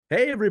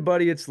Hey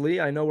everybody, it's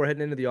Lee. I know we're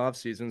heading into the off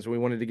season, so we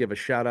wanted to give a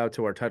shout out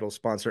to our title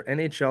sponsor,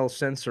 NHL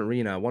Sense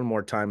Arena, one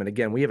more time. And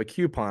again, we have a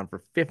coupon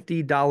for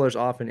 $50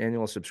 off an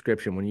annual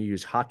subscription when you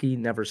use Hockey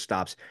Never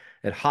Stops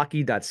at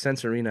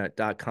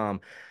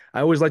hockey.sensearena.com. I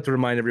always like to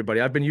remind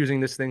everybody, I've been using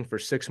this thing for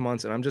 6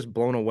 months and I'm just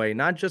blown away,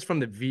 not just from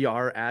the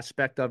VR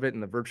aspect of it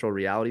and the virtual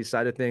reality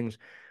side of things,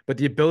 but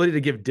the ability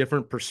to give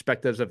different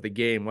perspectives of the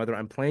game, whether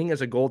I'm playing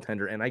as a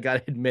goaltender. And I got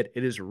to admit,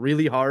 it is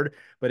really hard,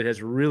 but it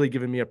has really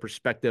given me a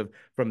perspective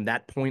from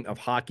that point of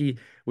hockey,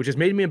 which has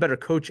made me a better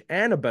coach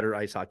and a better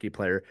ice hockey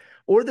player.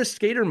 Or the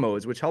skater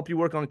modes, which help you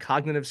work on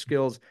cognitive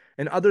skills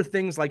and other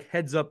things like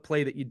heads up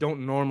play that you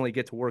don't normally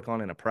get to work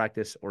on in a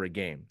practice or a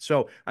game.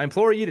 So I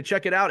implore you to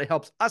check it out. It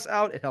helps us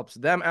out, it helps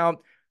them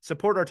out.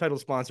 Support our title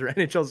sponsor,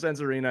 NHL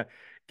Sense Arena.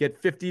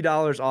 Get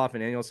 $50 off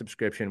an annual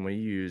subscription when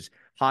you use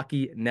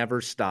Hockey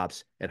Never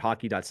Stops at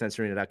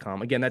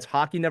hockey.sensearena.com. Again, that's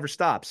Hockey Never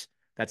Stops.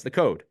 That's the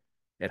code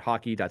at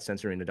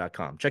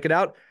hockey.sensearena.com. Check it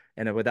out.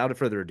 And without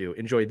further ado,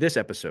 enjoy this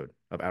episode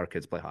of Our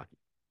Kids Play Hockey.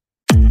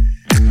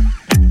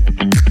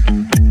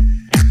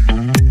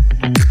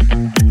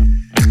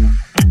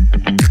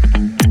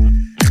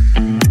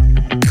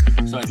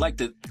 So I'd like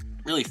to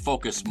really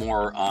focus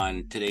more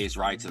on today's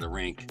ride to the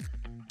rink,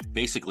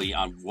 basically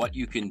on what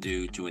you can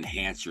do to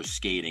enhance your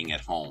skating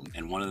at home.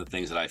 And one of the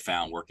things that I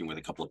found working with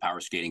a couple of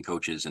power skating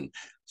coaches, and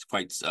it's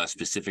quite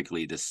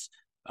specifically this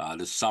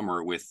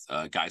summer with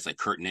guys like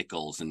Kurt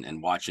Nichols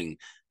and watching,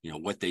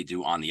 what they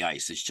do on the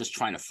ice, is just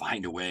trying to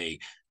find a way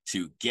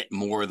to get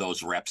more of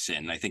those reps in.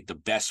 And I think the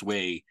best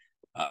way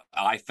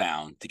I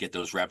found to get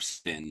those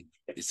reps in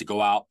is to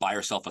go out, buy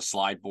yourself a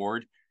slide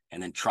board,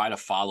 and then try to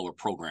follow a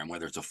program,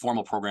 whether it's a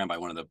formal program by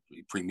one of the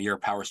premier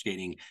power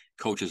skating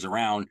coaches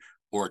around,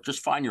 or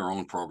just find your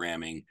own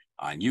programming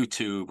on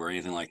YouTube or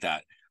anything like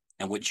that.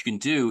 And what you can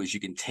do is you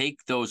can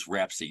take those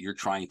reps that you're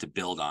trying to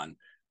build on: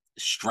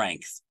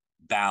 strength,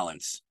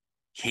 balance,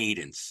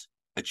 cadence,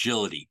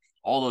 agility,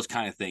 all those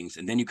kind of things.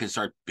 And then you can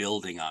start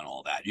building on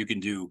all that. You can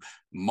do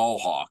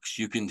mohawks.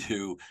 You can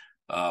do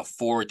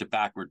forward to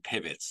backward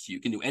pivots. You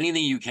can do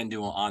anything you can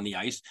do on the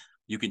ice.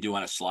 You can do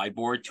on a slide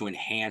board to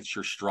enhance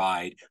your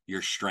stride,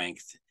 your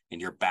strength, and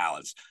your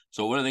balance.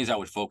 So one of the things I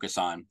would focus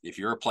on, if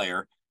you're a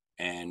player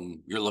and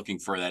you're looking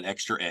for that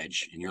extra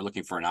edge and you're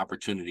looking for an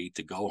opportunity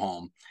to go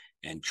home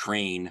and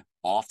train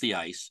off the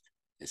ice,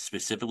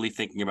 specifically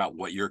thinking about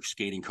what your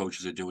skating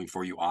coaches are doing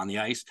for you on the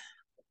ice,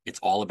 it's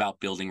all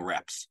about building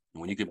reps. And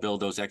when you can build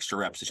those extra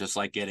reps, it's just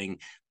like getting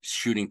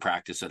shooting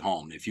practice at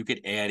home. If you could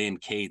add in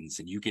cadence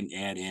and you can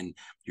add in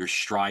your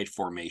stride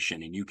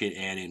formation and you could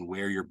add in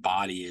where your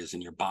body is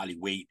and your body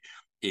weight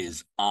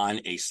is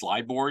on a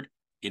slide board,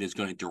 it is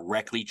going to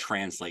directly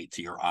translate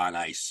to your on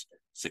ice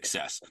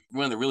success.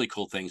 One of the really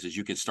cool things is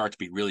you can start to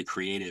be really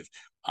creative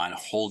on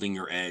holding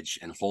your edge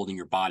and holding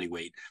your body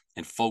weight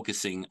and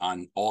focusing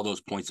on all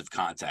those points of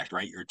contact,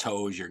 right? Your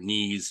toes, your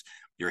knees,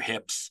 your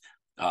hips,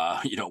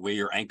 where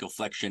your ankle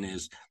flexion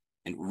is,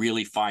 and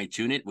really fine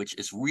tune it, which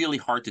is really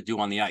hard to do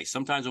on the ice.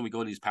 Sometimes when we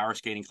go to these power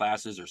skating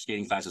classes or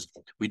skating classes,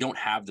 we don't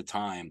have the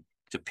time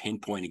to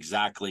pinpoint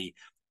exactly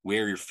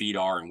where your feet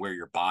are and where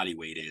your body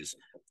weight is.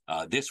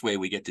 This way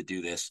we get to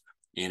do this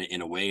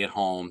in a way at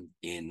home,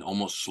 in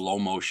almost slow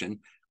motion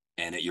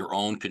and at your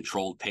own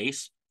controlled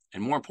pace.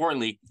 And more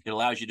importantly, it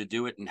allows you to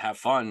do it and have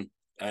fun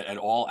at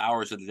all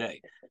hours of the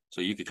day.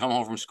 So you could come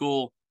home from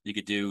school, you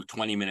could do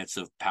 20 minutes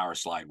of power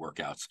slide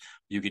workouts.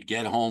 You could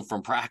get home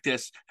from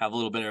practice, have a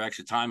little bit of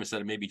extra time. Instead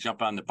of maybe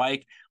jumping on the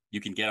bike,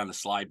 you can get on the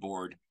slide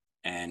board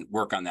and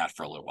work on that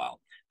for a little while.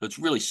 So it's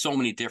really so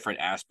many different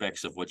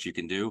aspects of what you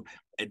can do.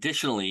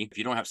 Additionally, if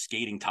you don't have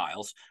skating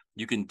tiles,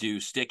 you can do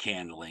stick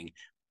handling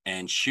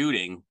and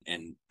shooting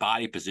and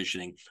body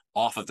positioning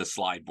off of the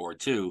slide board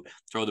too.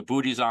 Throw the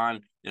booties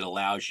on. It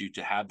allows you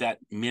to have that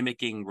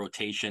mimicking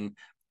rotation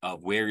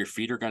of where your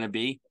feet are going to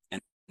be and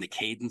the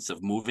cadence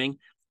of moving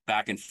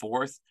back and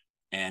forth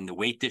and the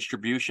weight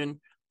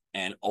distribution.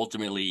 And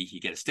ultimately you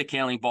get a stick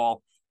handling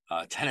ball,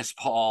 tennis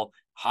ball,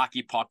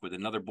 hockey puck with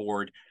another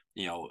board,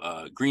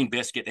 green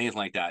biscuit, anything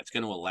like that. It's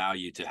going to allow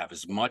you to have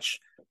as much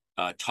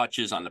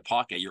touches on the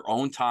puck at your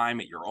own time,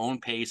 at your own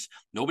pace.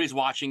 Nobody's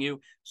watching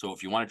you. So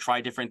if you want to try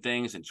different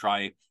things and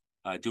try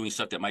doing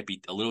stuff that might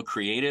be a little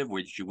creative,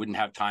 which you wouldn't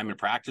have time in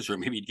practice, or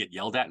maybe you'd get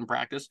yelled at in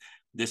practice,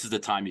 this is the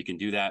time you can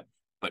do that.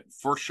 But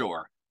for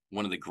sure,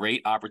 one of the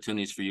great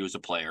opportunities for you as a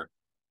player: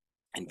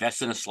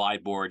 invest in a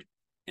slide board,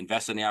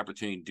 invest in the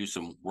opportunity to do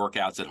some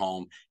workouts at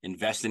home,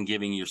 invest in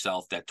giving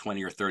yourself that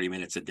 20 or 30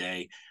 minutes a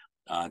day.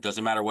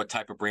 Doesn't matter what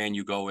type of brand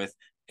you go with,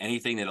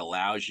 anything that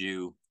allows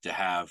you to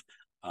have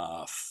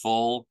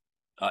full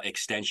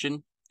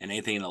extension and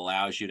anything that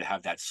allows you to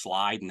have that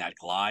slide and that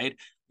glide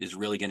is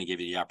really going to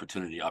give you the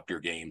opportunity to up your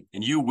game.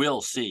 And you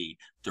will see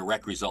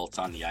direct results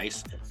on the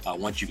ice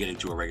once you get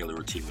into a regular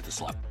routine with the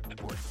slide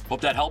board. Hope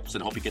that helps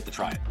and hope you get to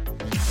try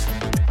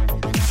it.